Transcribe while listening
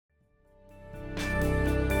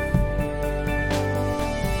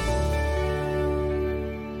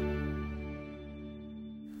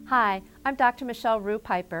Hi, I'm Dr. Michelle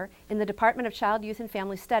Rupiper in the Department of Child, Youth, and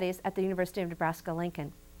Family Studies at the University of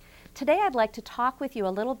Nebraska-Lincoln. Today I'd like to talk with you a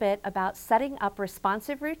little bit about setting up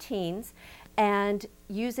responsive routines and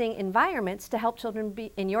using environments to help children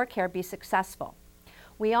in your care be successful.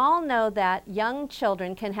 We all know that young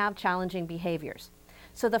children can have challenging behaviors.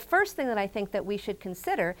 So the first thing that I think that we should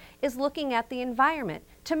consider is looking at the environment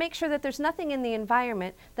to make sure that there's nothing in the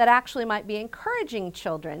environment that actually might be encouraging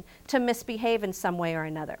children to misbehave in some way or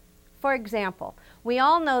another. For example, we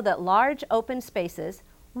all know that large open spaces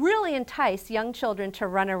really entice young children to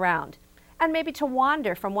run around and maybe to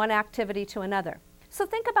wander from one activity to another. So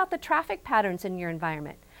think about the traffic patterns in your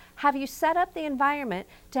environment. Have you set up the environment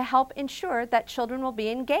to help ensure that children will be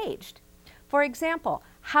engaged? For example,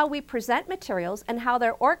 how we present materials and how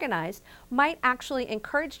they're organized might actually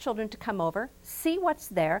encourage children to come over, see what's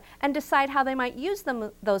there, and decide how they might use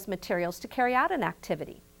those materials to carry out an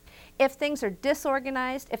activity. If things are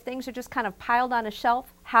disorganized, if things are just kind of piled on a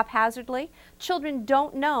shelf haphazardly, children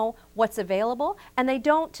don't know what's available and they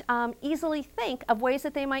don't easily think of ways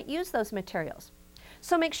that they might use those materials.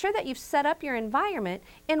 So make sure that you've set up your environment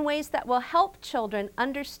in ways that will help children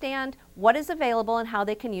understand what is available and how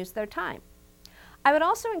they can use their time. I would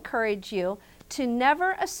also encourage you to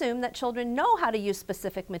never assume that children know how to use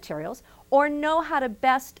specific materials or know how to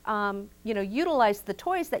best utilize the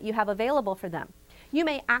toys that you have available for them. You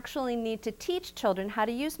may actually need to teach children how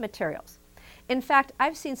to use materials. In fact,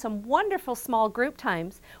 I've seen some wonderful small group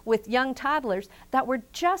times with young toddlers that were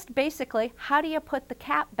just basically, how do you put the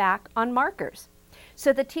cap back on markers?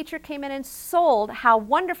 So the teacher came in and sold how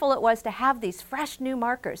wonderful it was to have these fresh new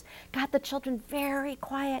markers. Got the children very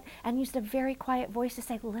quiet and used a very quiet voice to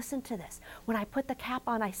say, listen to this. When I put the cap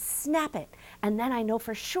on, I snap it, and then I know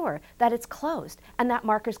for sure that it's closed and that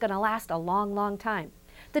marker's going to last a long, long time.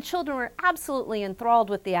 The children were absolutely enthralled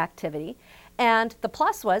with the activity, and the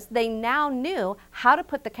plus was they now knew how to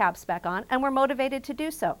put the caps back on and were motivated to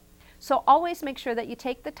do so. So always make sure that you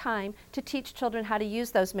take the time to teach children how to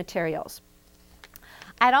use those materials.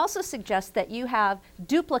 I'd also suggest that you have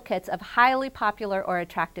duplicates of highly popular or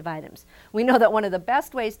attractive items. We know that one of the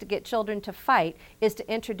best ways to get children to fight is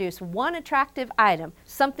to introduce one attractive item,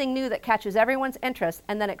 something new that catches everyone's interest,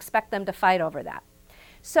 and then expect them to fight over that.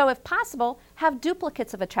 So if possible, have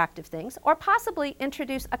duplicates of attractive things, or possibly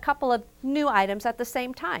introduce a couple of new items at the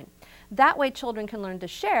same time. That way children can learn to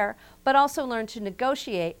share, but also learn to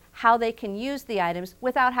negotiate how they can use the items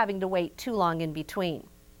without having to wait too long in between.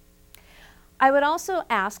 I would also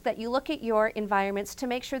ask that you look at your environments to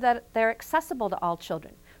make sure that they're accessible to all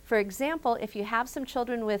children. For example, if you have some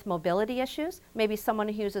children with mobility issues, maybe someone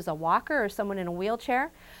who uses a walker or someone in a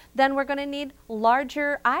wheelchair, then we're going to need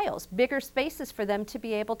larger aisles, bigger spaces for them to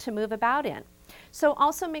be able to move about in. So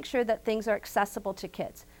also make sure that things are accessible to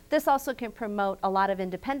kids. This also can promote a lot of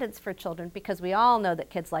independence for children because we all know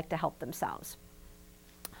that kids like to help themselves.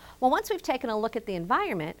 Well, once we've taken a look at the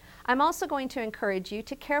environment, I'm also going to encourage you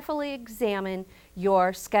to carefully examine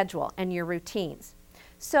your schedule and your routines.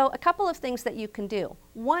 So a couple of things that you can do.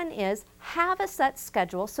 One is have a set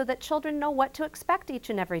schedule so that children know what to expect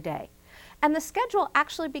each and every day. And the schedule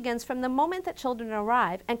actually begins from the moment that children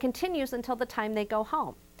arrive and continues until the time they go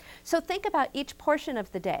home. So think about each portion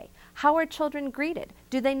of the day. How are children greeted?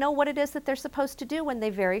 Do they know what it is that they're supposed to do when they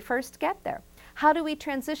very first get there? How do we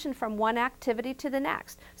transition from one activity to the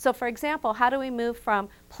next? So for example, how do we move from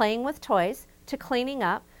playing with toys to cleaning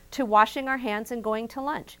up to washing our hands and going to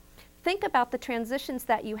lunch? Think about the transitions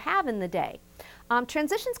that you have in the day.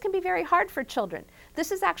 Transitions can be very hard for children.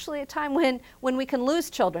 This is actually a time when we can lose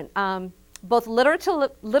children, both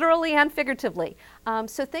literally and figuratively.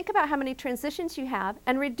 So think about how many transitions you have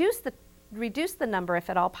and reduce the number if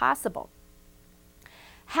at all possible.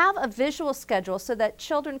 Have a visual schedule so that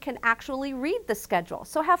children can actually read the schedule.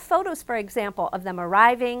 So have photos, for example, of them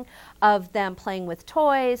arriving, of them playing with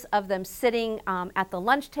toys, of them sitting at the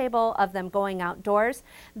lunch table, of them going outdoors.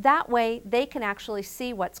 That way they can actually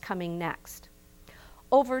see what's coming next.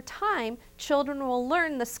 Over time, children will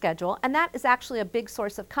learn the schedule, and that is actually a big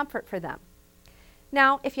source of comfort for them.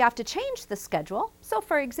 Now, if you have to change the schedule, so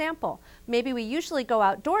for example, maybe we usually go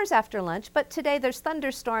outdoors after lunch, but today there's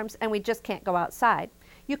thunderstorms and we just can't go outside.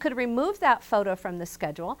 You could remove that photo from the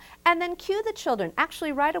schedule and then cue the children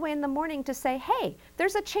actually right away in the morning to say, hey,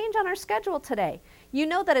 there's a change on our schedule today. You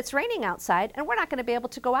know that it's raining outside and we're not going to be able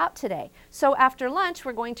to go out today. So after lunch,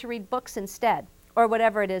 we're going to read books instead, or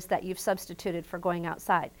whatever it is that you've substituted for going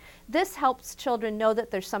outside. This helps children know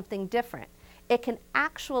that there's something different. It can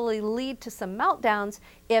actually lead to some meltdowns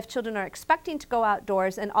if children are expecting to go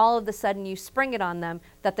outdoors and all of a sudden you spring it on them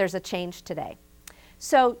that there's a change today.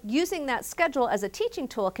 So using that schedule as a teaching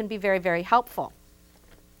tool can be very, very helpful.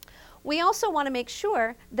 We also want to make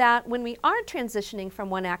sure that when we are transitioning from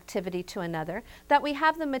one activity to another, that we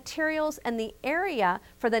have the materials and the area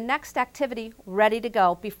for the next activity ready to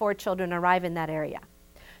go before children arrive in that area.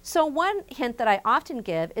 So one hint that I often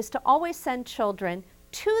give is to always send children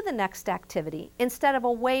to the next activity instead of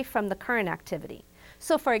away from the current activity.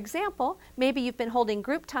 So for example, maybe you've been holding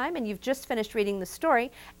group time and you've just finished reading the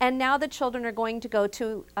story, and now the children are going to go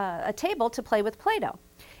to a table to play with Play-Doh.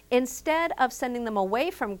 Instead of sending them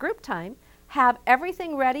away from group time, have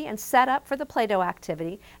everything ready and set up for the Play-Doh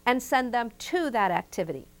activity and send them to that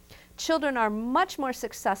activity. Children are much more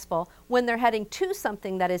successful when they're heading to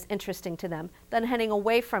something that is interesting to them than heading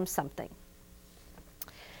away from something.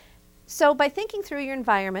 So by thinking through your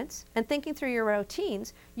environments and thinking through your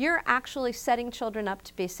routines, you're actually setting children up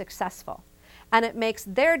to be successful. And it makes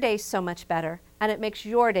their day so much better, and it makes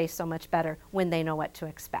your day so much better when they know what to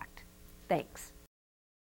expect. Thanks.